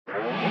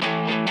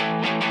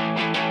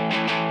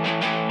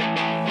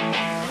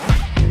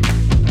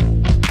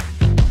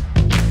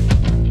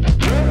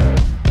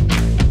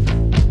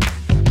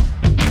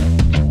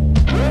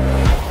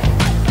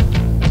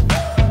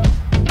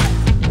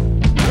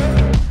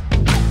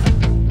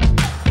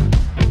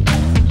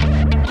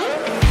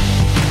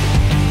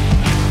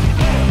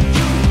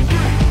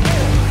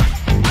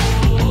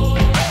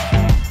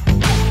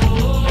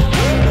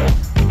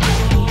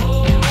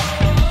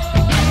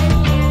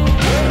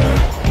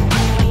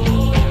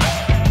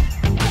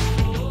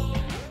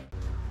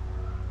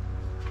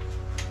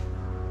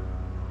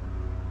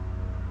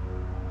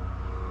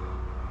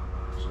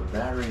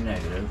Battery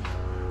negative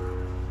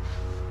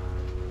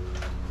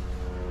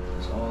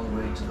is all the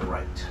way to the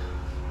right.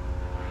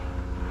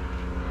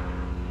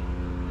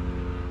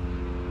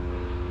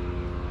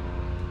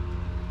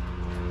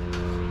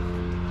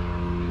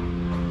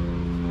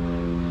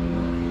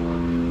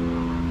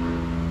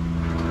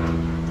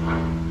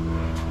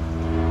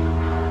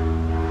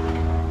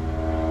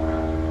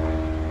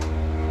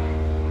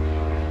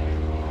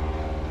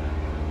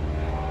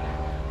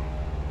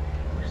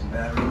 Where's the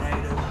battery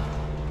negative?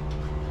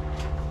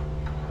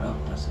 Well,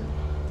 that's it.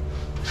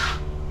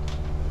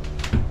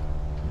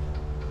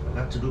 I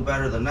got to do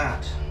better than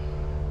that.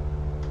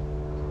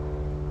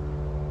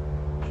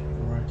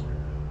 Right there.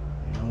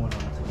 You know what? I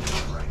don't think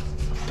that's right.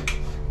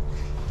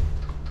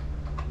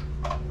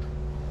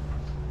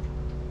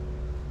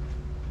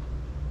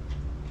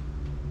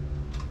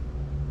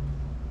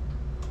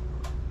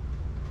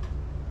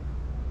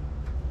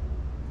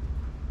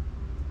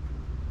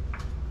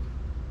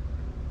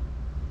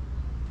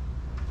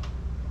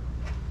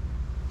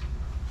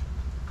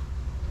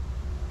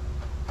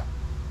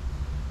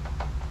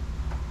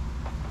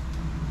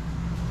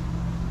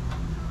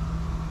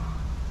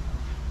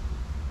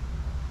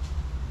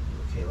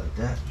 Okay, like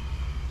that.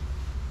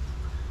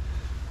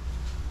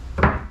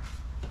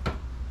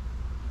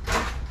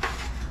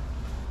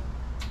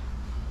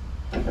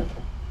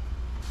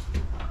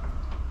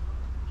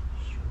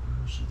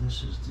 So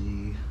this is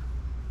the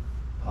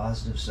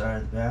positive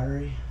side of the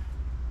battery.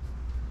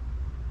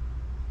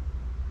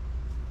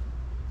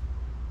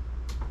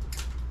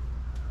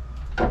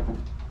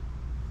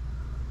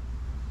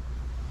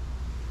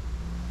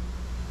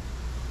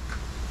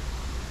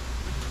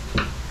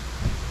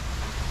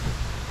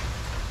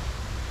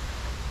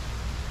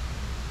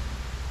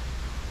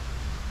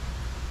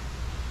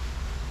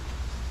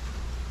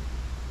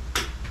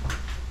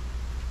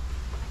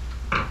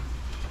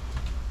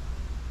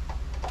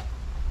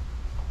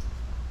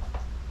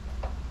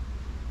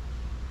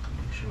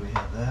 We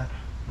have that,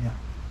 yeah.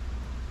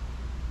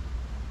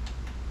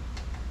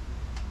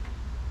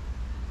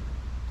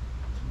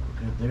 So we're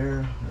good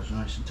there. Those are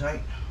nice and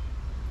tight.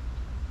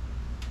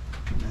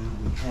 Now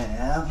we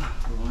have,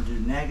 we're going to do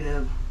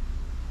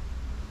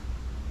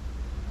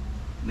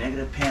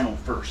negative panel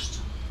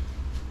first.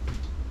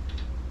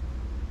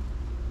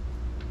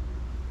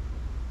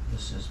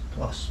 This is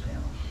plus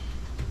panel.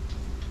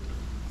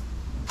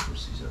 Don't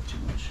push these up too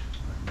much.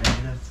 Our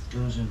negative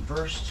goes in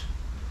first.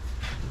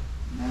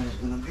 And that is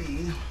going to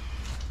be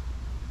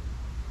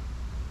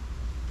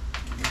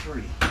number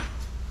 3.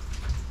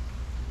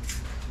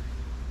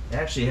 They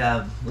actually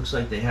have, looks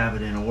like they have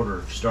it in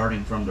order,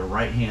 starting from the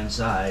right hand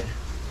side.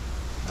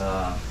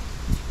 You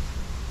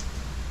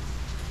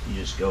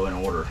just go in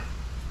order,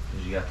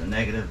 because you got the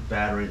negative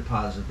battery, the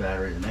positive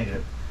battery,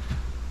 the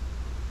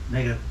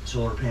negative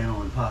solar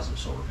panel, and positive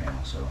solar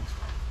panel. So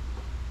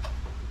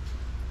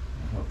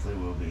hopefully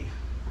we'll be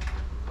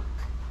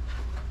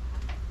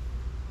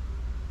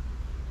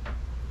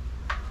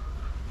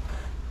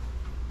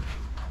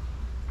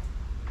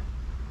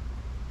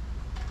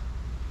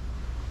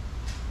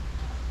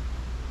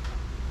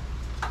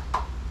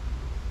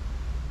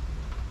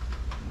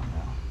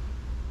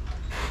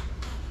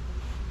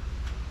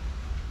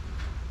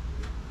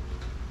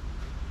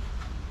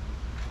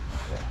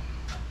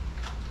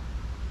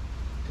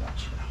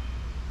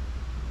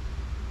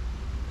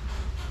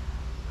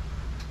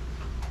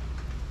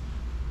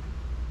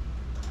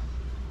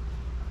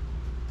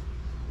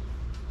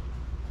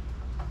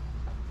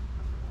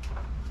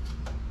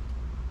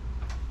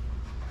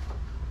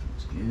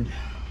good.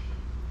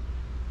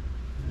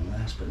 And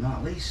last but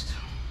not least,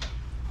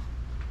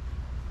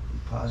 the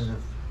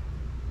positive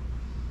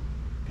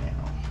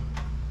panel.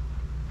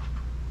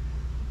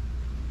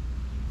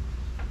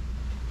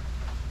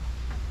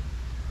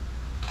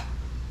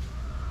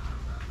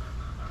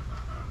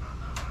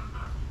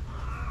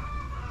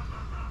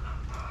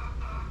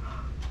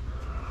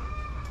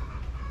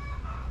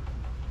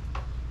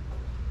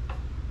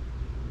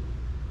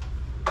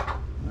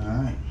 All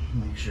right,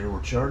 make sure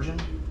we're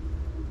charging.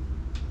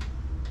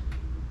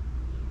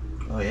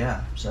 Oh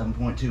yeah,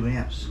 7.2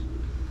 amps.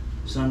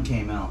 Sun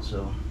came out,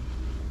 so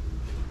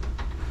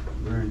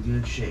we're in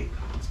good shape.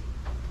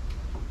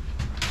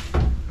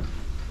 We're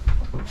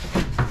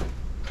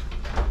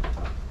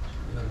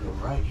gonna go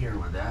right here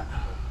with that.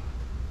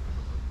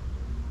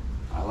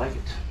 I like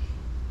it.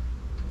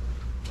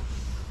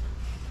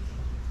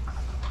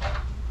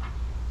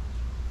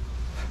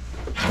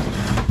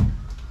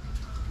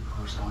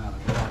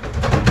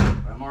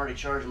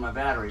 already charging my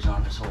batteries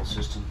on this whole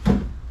system,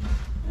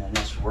 and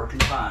it's working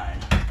fine.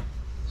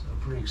 So I'm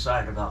pretty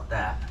excited about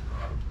that.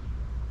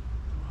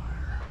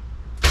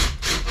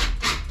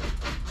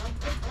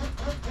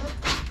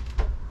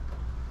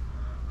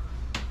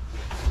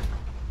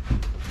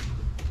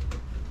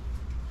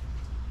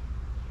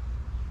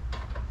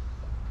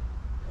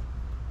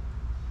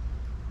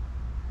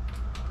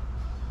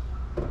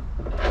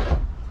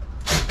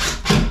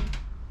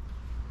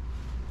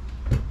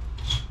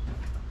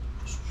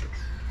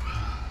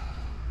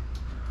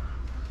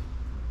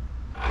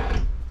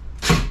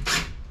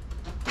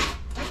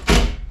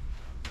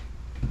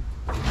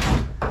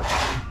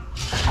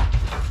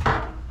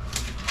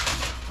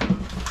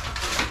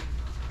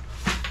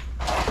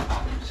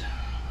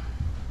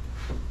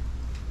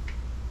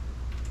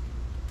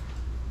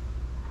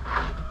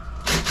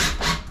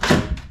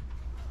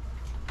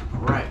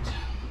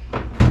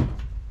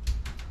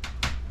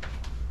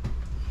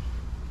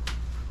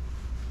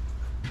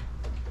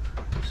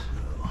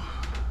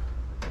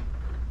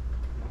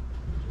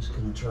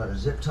 Try to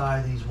zip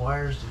tie these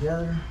wires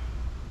together.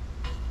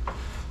 That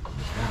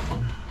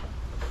one.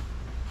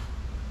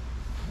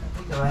 I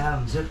think if I have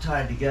them zip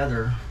tied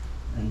together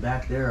and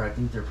back there, I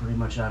think they're pretty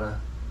much out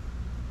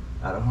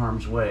of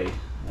harm's way,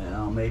 and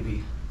I'll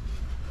maybe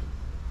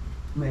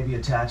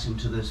attach them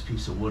to this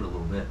piece of wood a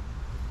little bit.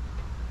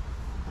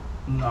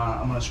 No,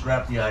 I'm gonna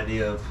scrap the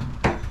idea of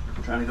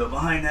trying to go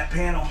behind that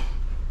panel,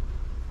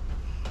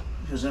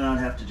 because then I'd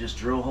have to just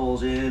drill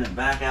holes in and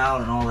back out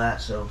and all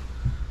that. So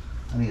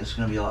I think it's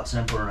going to be a lot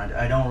simpler, and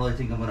I don't really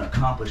think I'm going to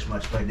accomplish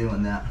much by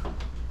doing that.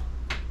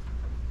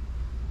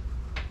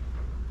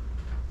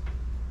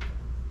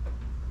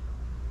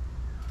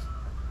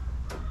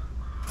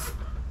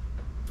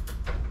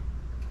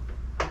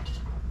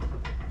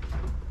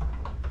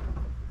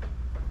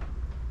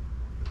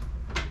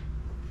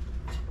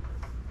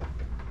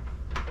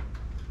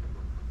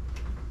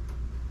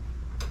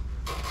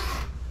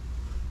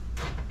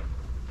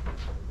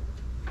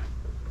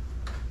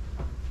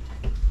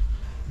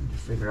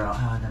 Figure out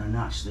how I'm gonna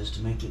notch this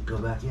to make it go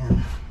back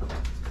in,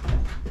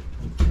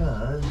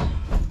 because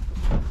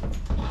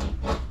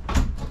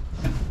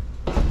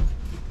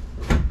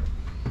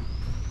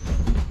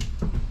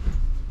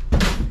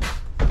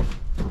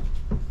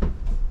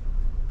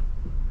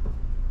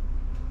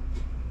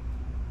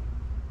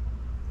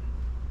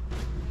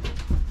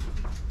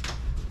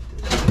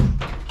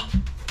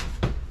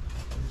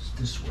it's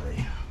this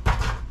way.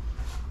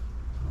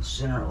 I'll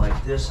center it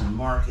like this and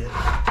mark it.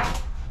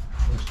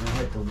 It's gonna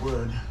hit the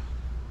wood.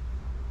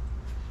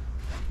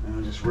 And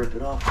I'll just rip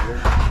it off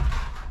there.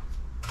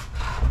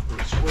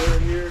 Put a square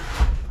here.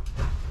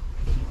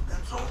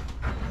 Pencil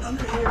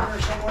under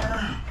here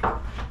somewhere.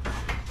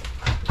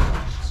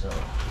 So,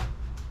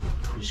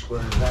 pretty square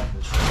in the back of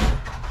this one.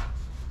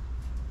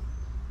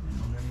 And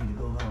we're going to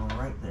go about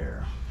right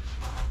there.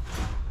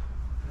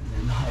 And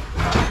then the height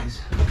of these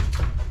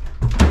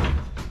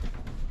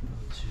go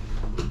to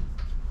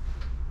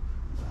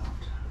about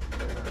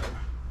there.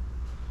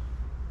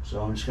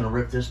 So I'm just going to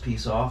rip this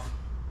piece off.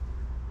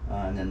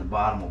 And then the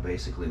bottom will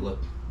basically look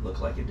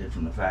like it did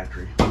from the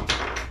factory. So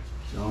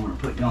I'm going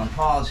to put you on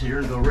pause here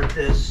and go rip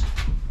this.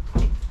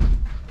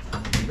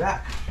 I'll be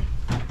back.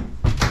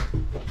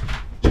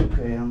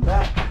 Okay, I'm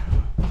back.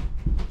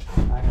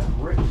 I have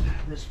ripped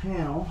this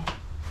panel,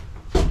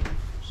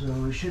 so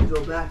we should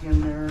go back in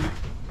there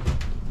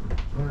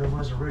where it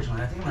was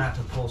originally. I think I'm going to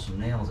have to pull some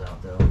nails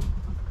out though.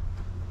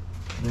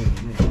 Maybe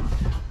not.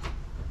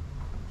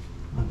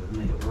 I'm going to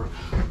make it work.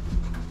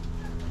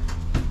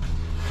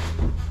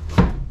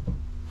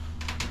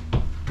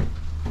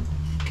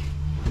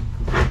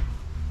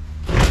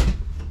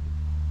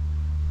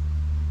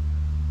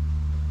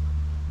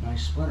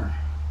 Splinter.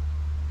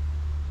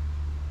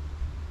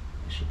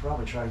 I should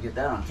probably try to get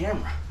that on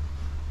camera.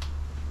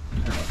 I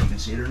don't know if you can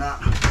see it or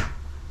not.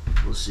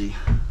 We'll see.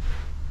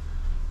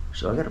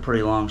 So I got a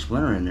pretty long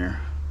splinter in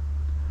there.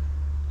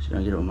 See if I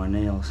can get it with my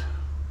nails.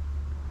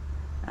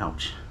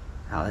 Ouch.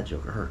 Ow, that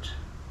joker hurts.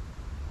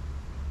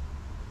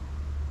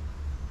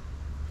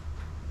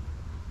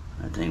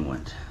 That thing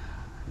went.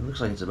 It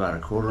looks like it's about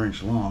 1/4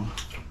 inch long.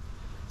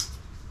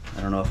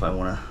 I don't know if I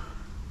want to.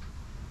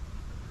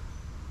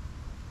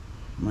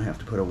 I might have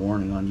to put a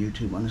warning on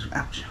YouTube on this.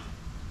 Ouch.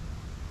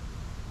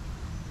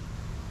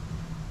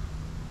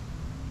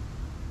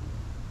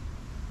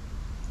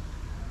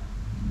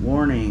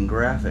 Warning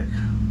graphic.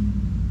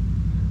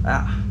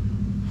 Ah.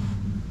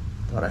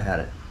 Thought I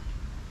had it.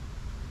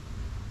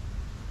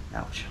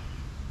 Ouch.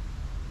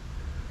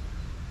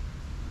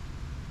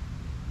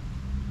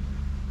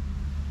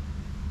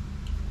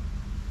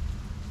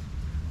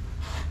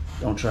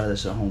 Don't try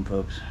this at home,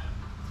 folks.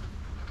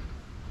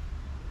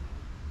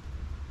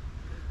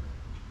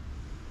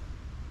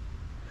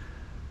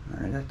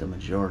 I got the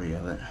majority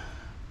of it.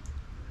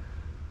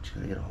 Just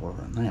gotta get a hold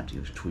of it. I might have to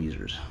use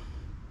tweezers.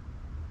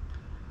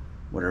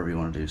 Whatever you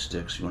want to do,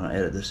 sticks. You want to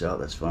edit this out,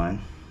 that's fine.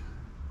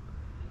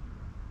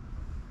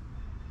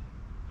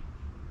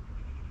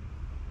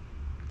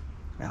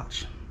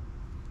 Ouch.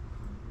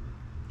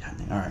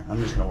 Alright, I'm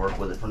just gonna work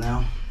with it for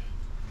now.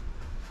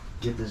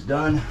 get this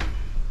done.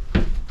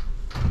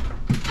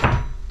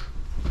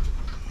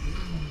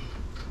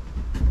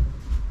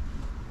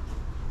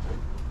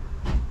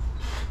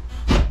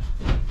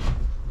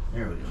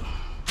 There we go.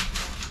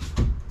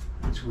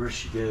 That's where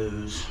she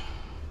goes.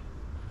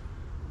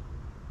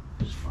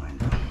 Just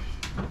find out.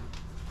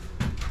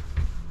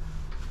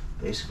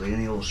 Basically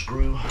any old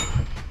screw.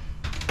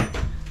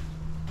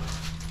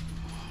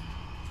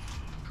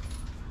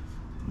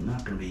 I'm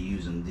not going to be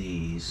using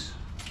these.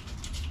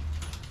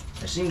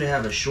 I seem to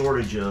have a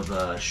shortage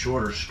of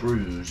shorter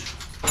screws.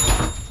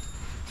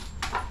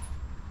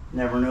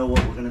 Never know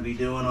what we're going to be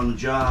doing on the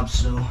job,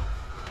 so make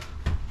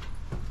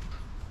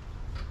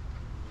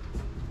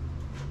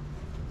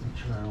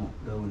sure I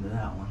don't go into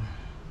that one.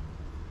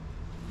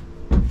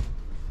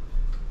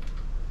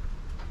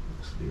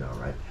 This will be all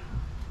right.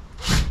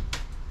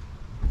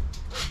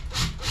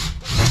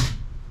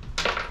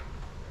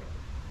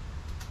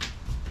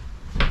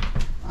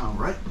 All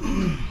right.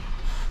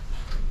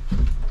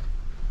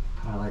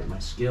 Highlight my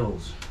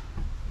skills.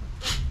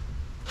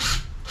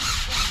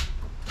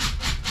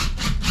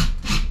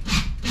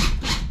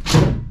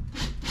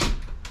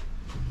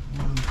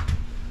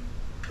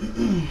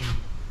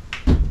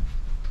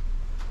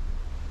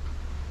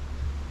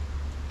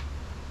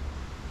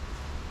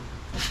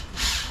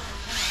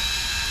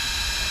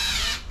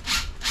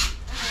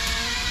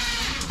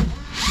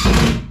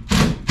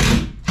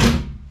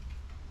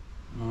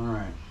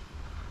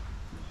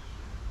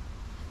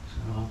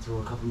 Throw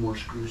a couple more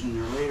screws in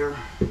there later.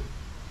 I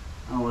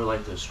don't really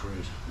like those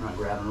screws. They're not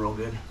grabbing real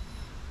good.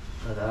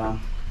 But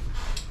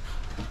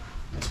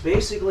that's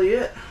basically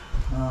it.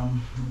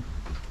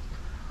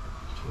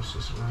 Twist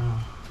this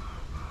around.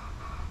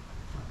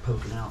 Not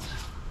poking out.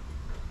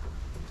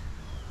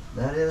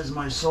 That is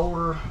my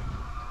solder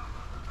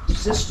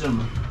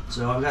system.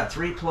 So I've got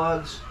 3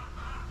 plugs.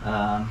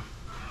 I'll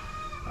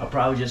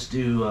probably just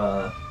do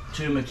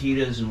 2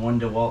 Makitas and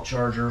 1 DeWalt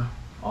charger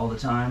all the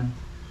time.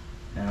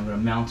 And I'm going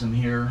to mount them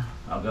here.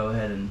 I'll go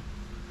ahead and,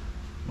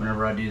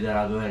 whenever I do that,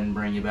 I'll go ahead and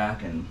bring you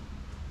back and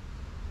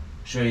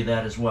show you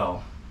that as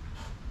well.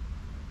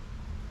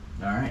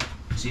 Alright,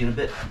 see you in a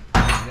bit.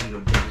 I'm going to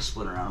go take the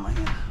splitter out of my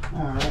hand.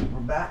 Alright,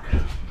 we're back.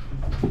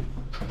 And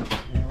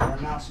we're going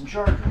to mount some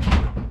chargers.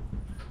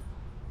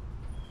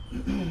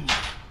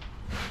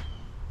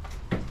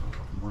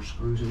 More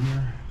screws in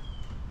here.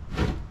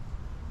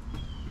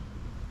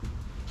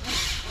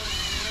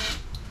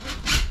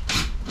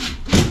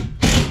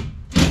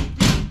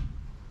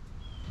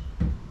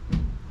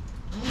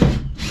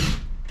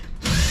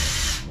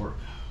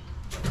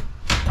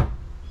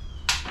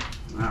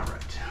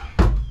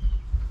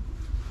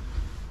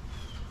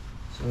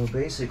 So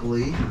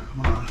basically,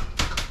 I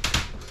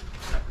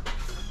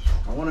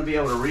want to be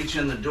able to reach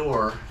in the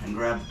door and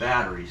grab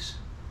batteries.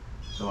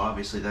 So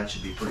obviously that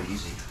should be pretty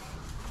easy.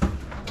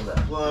 Pull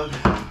that plug.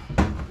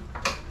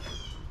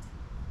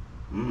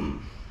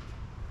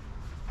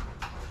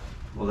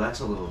 Well,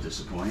 that's a little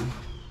disappointing.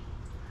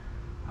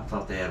 I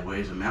thought they had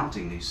ways of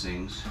mounting these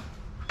things.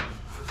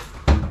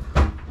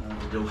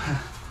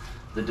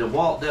 The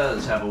DeWalt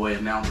does have a way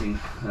of mounting.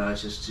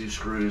 It's just 2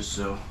 screws,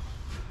 so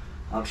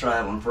I'll try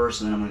that one first,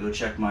 and then I'm going to go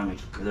check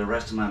the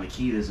rest of my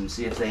Makitas and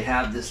see if they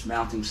have this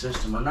mounting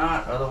system or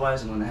not.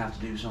 Otherwise, I'm going to have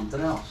to do something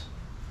else.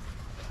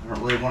 I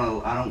don't really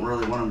want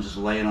them just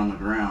laying on the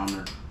ground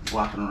or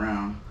flopping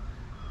around.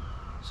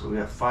 So we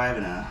got 5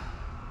 and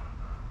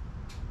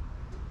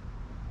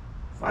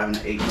an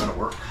 8 that'll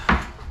work.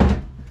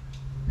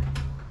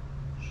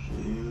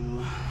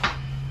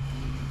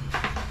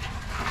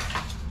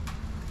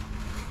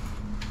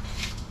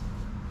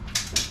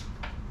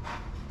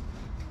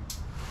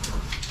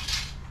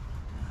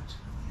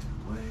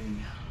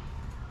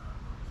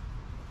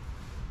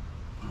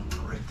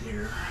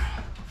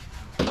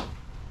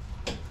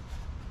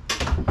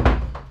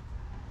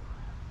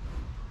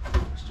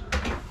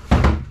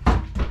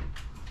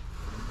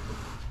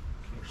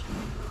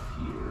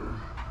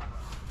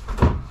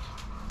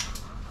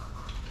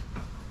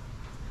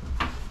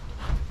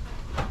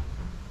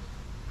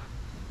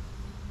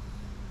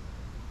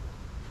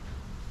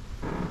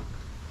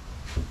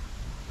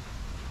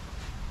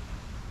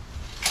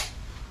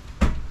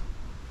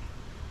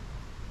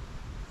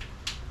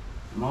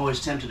 I'm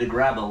always tempted to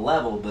grab a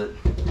level, but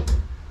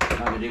it's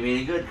not going to do me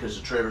any good because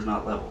the trailer's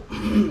not level.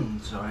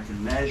 So I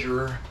can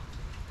measure,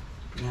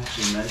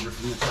 actually measure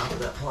from the top of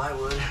that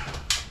plywood.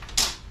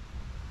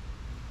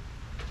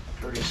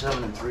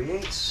 37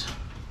 3/8.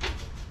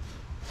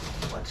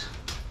 What?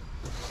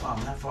 Wow,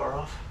 I'm that far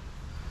off.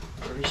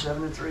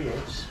 37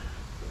 3/8.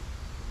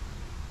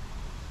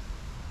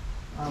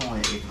 I'm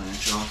only 1/8 of an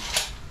inch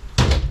off.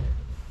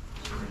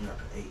 So bring it up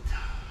to 8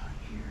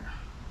 right here.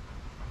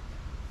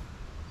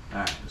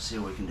 Alright, let's see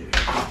what we can do here.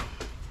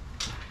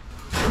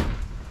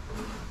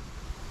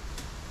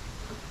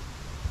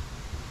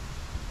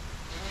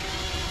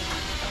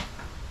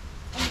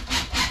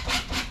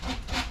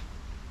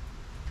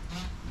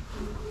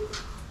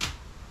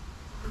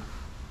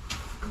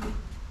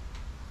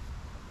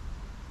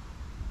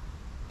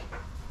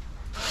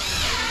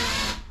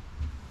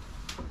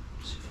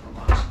 See if it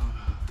locks on.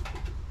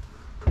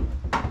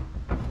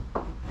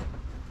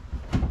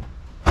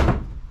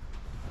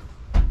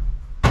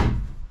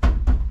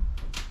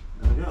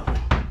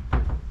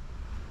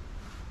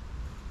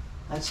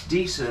 That's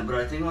decent, but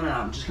I think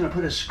I'm just gonna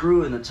put a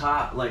screw in the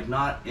top, like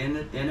not in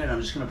it.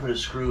 I'm just gonna put a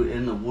screw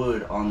in the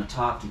wood on the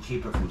top to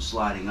keep it from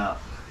sliding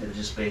up. It'll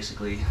just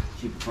basically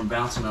keep it from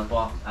bouncing up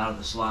off out of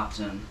the slots,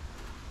 and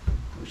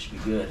we should be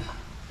good.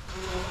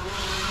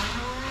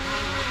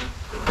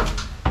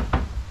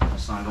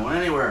 That's not going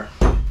anywhere.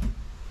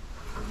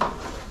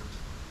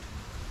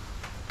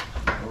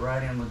 Go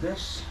right in with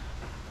this.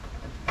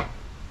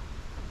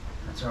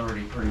 That's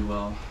already pretty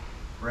well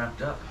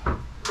wrapped up.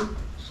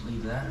 Just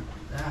leave that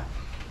like that.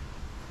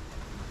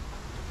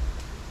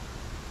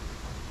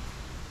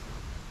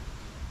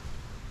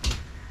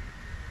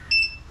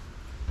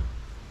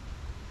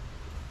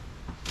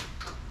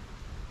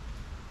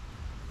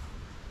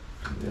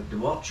 We have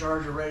DeWalt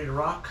charger ready to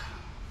rock.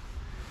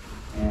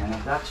 And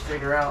I've got to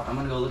figure out, I'm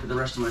going to go look at the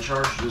rest of my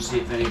chargers and see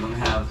if any of them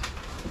have,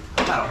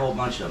 I've got a whole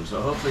bunch of them,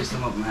 so hopefully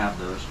some of them have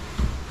those.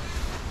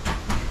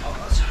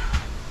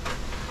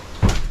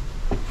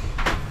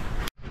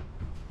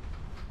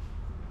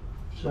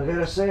 So I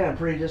gotta say, I'm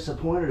pretty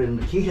disappointed in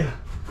Makita.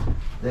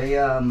 They,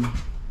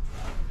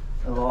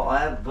 well, I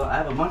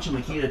have a bunch of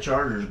Makita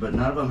chargers, but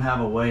none of them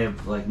have a way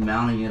of like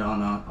mounting it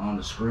on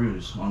the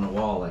screws on the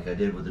wall like I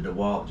did with the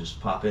DeWalt.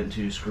 Just pop in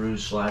 2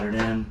 screws, slide it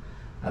in.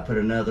 I put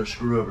another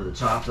screw over the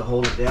top to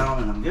hold it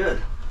down, and I'm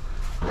good.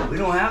 We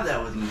don't have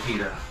that with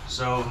Makita,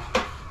 so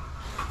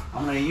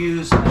I'm gonna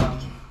use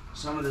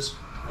some of this.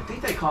 I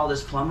think they call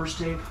this plumber's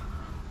tape.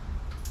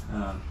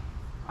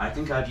 I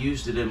think I've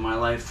used it in my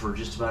life for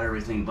just about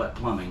everything but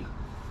plumbing.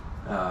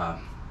 But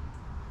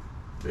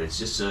it's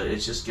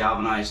just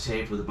galvanized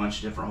tape with a bunch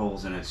of different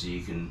holes in it, so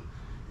you can.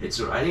 I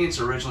think it's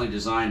originally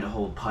designed to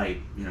hold pipe,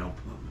 you know,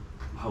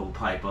 hold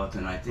pipe up,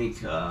 and I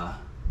think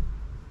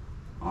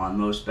on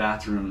most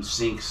bathroom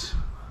sinks,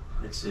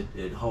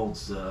 it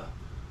holds the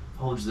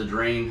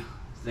drain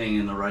thing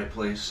in the right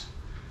place.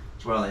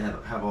 That's why they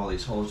have all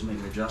these holes to make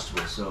it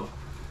adjustable. So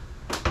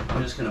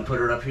I'm just gonna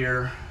put it up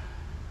here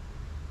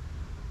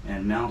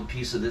and mount a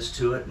piece of this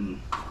to it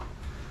and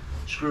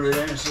screw it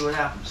in and see what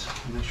happens.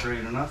 Make sure I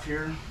get enough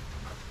here.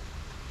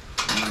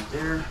 And right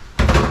there.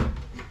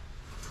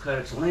 Cut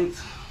it to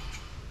length.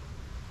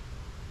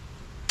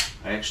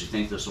 I actually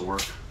think this will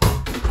work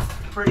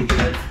pretty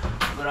good,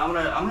 but I'm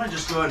gonna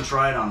just go ahead and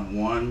try it on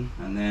one,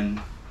 and then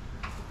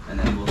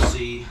we'll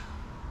see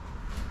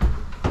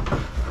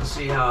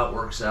how it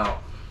works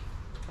out.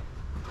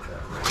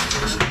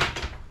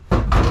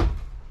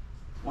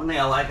 One thing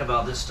I like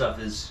about this stuff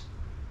is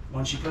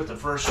once you put the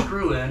first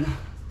screw in,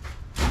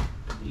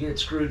 you get it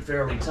screwed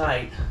fairly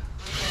tight.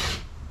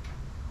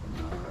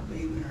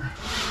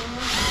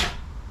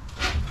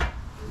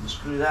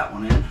 Screw that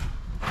one in.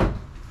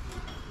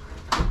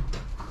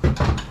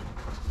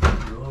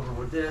 Go over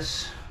with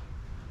this.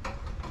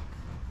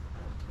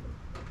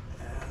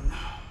 And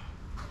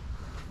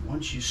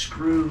once you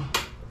screw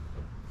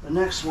the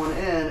next one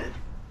in,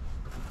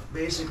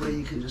 basically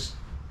you can just,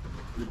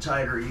 the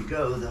tighter you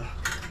go, the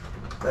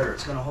better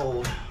it's going to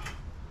hold.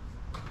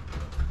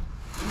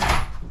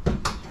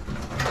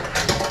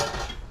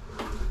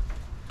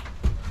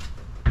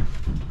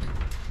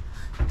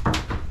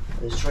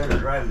 This trailer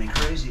driving me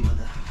crazy with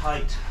the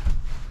height.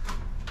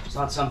 It's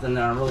not something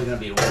that I'm really going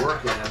to be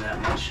working on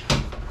that much.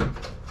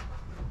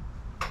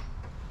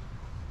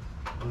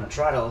 I'm going to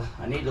try to,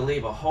 I need to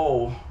leave a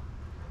hole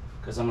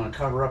because I'm going to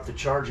cover up the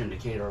charge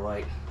indicator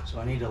light. So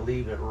I need to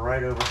leave it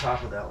right over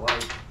top of that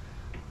light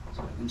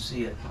so I can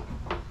see it.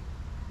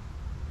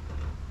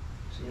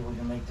 See if we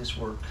can make this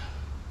work.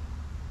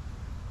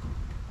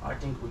 I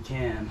think we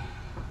can.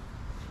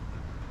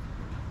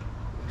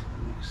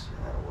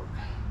 That'll work.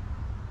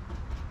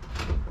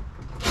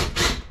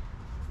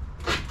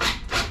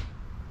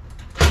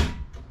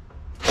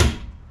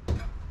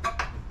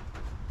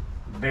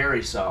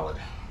 Very solid.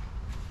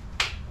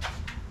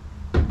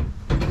 That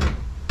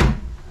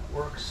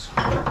works.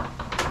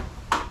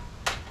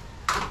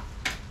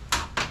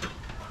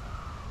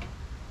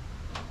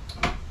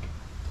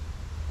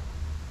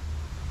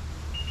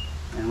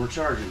 And we're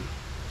charging.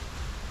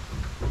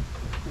 I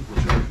think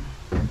we're charging.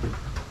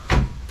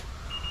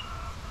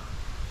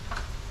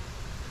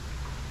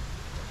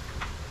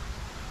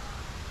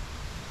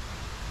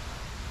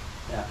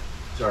 Yeah,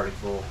 it's already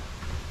full.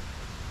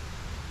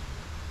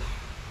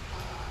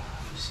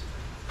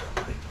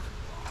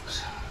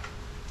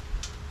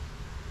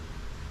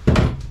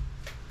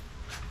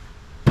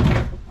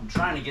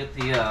 Trying to get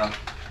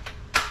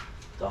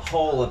the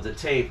hole of the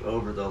tape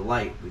over the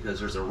light because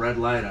there's a red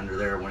light under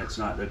there when it's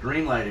not. The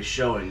green light is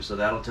showing, so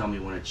that'll tell me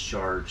when it's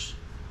charged.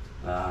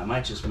 I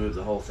might just move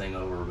the whole thing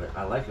over, but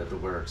I like it to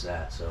where it's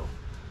at, so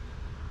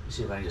let's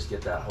see if I can just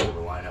get that hole to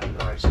line up in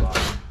the right spot.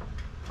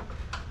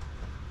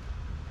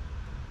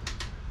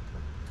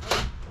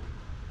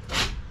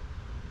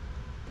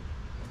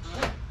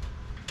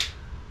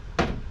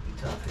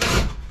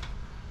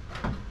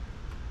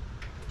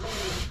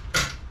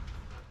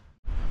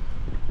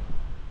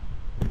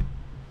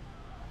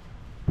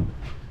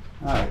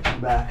 Alright, I'm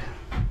back.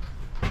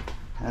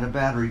 Had a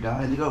battery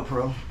die in the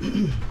GoPro.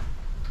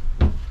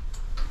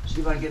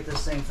 See if I can get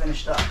this thing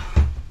finished up.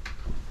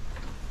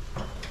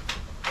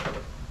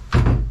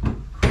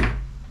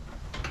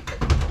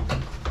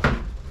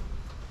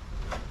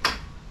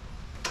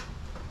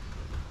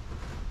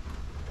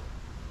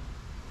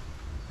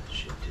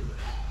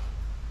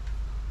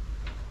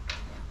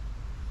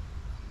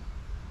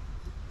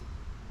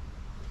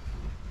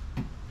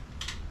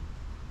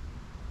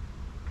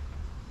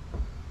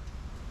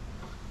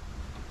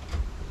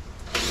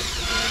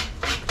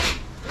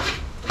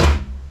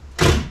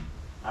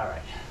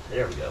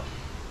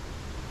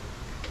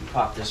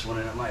 pop this one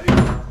in, it might be a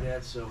little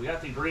dead. So we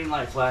got the green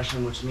light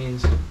flashing, which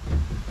means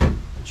the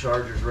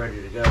charger's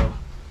ready to go.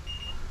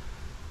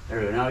 There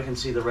we go. Now we can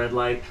see the red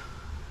light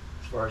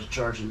as far as the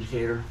charge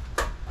indicator.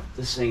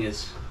 This thing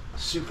is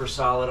super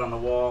solid on the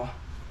wall.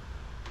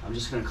 I'm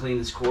just going to clean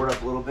this cord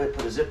up a little bit,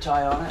 put a zip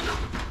tie on it,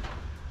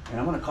 and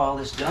I'm going to call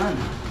this done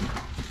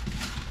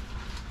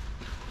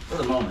for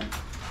the moment.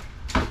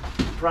 I'm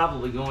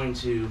probably going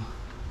to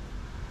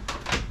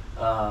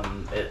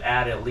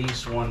add at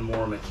least one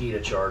more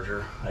Makita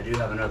charger. I do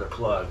have another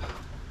plug,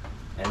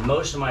 and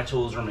most of my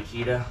tools are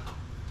Makita,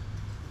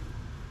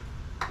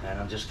 and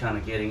I'm just kind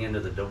of getting into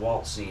the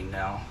DeWalt scene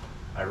now.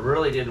 I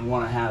really didn't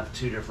want to have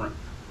two different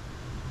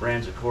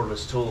brands of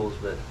cordless tools,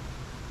 but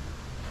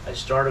I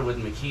started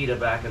with Makita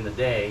back in the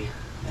day,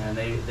 and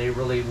they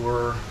really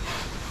were,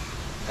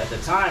 at the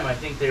time, I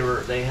think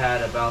they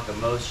had about the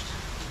most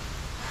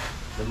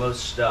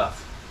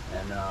stuff,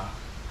 and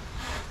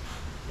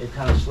it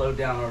kind of slowed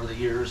down over the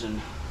years, and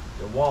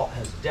DeWalt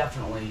has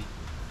definitely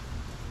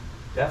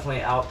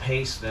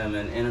outpaced them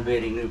in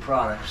innovating new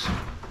products.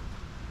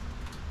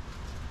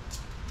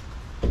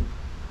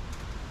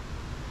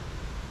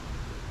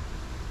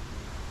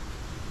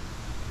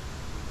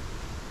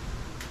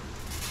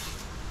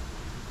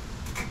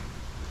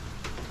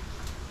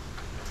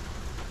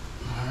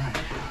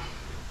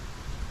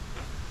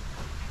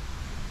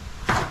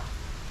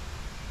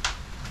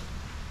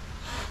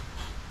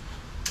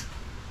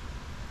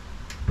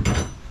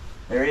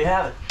 There you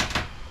have it.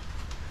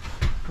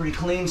 Pretty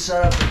clean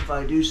setup, if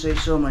I do say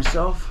so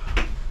myself.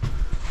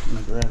 I'm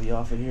gonna grab you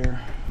off of here.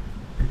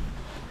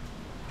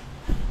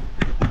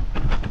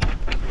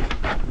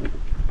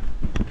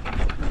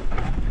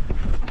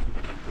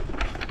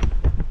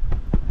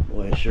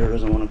 Boy, it sure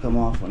doesn't want to come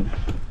off when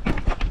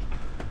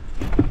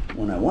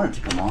I want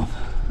it to come off.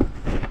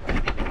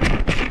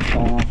 It's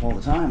falling off all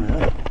the time.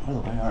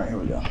 Alright, here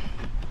we go.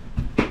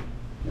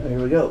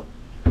 Here we go.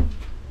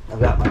 I've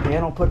got my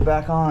panel put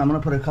back on. I'm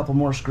going to put a couple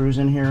more screws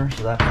in here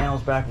so that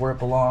panel's back where it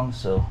belongs.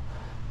 So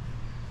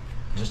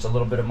just a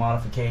little bit of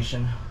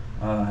modification.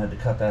 I had to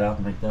cut that out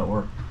to make that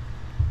work.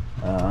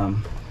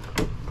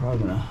 Probably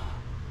going to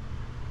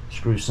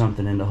screw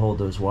something in to hold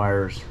those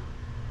wires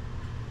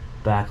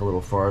back a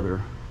little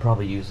farther.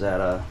 Probably use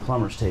that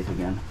plumber's tape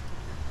again.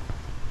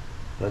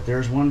 But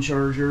there's one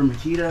charger,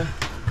 Makita,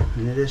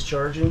 and it is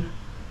charging.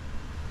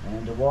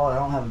 And DeWalt, I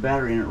don't have a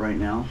battery in it right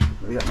now.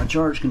 I got my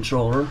charge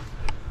controller.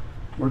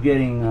 We're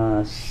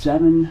getting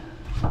 7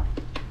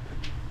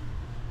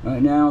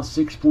 right now,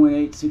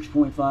 6.8,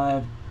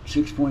 6.5,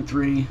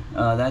 6.3.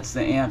 That's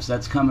the amps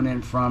that's coming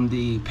in from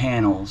the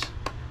panels,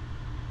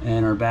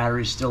 and our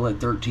battery's still at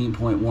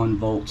 13.1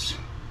 volts.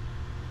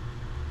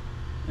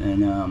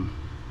 And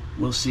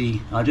we'll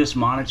see. I'll just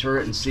monitor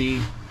it and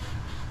see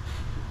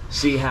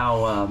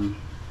how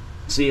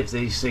see if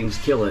these things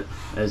kill it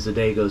as the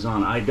day goes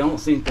on. I don't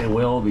think they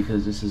will,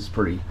 because this is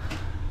pretty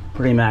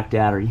Mac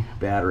battery.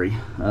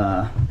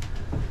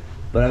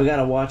 But I've got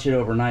to watch it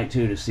overnight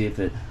too to see if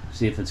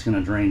it's going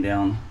to drain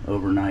down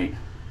overnight.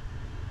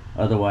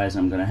 Otherwise,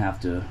 I'm going to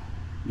have to,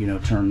 you know,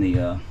 turn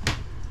the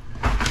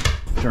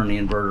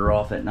inverter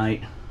off at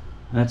night.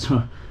 That's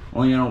the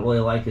only thing I don't really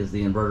like, is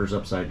the inverter's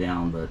upside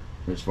down. But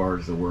as far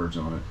as the words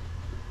on it,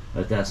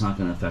 but that's not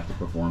going to affect the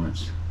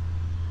performance.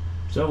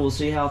 So we'll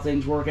see how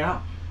things work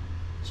out.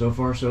 So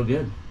far, so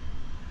good.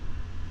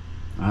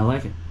 I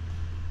like it.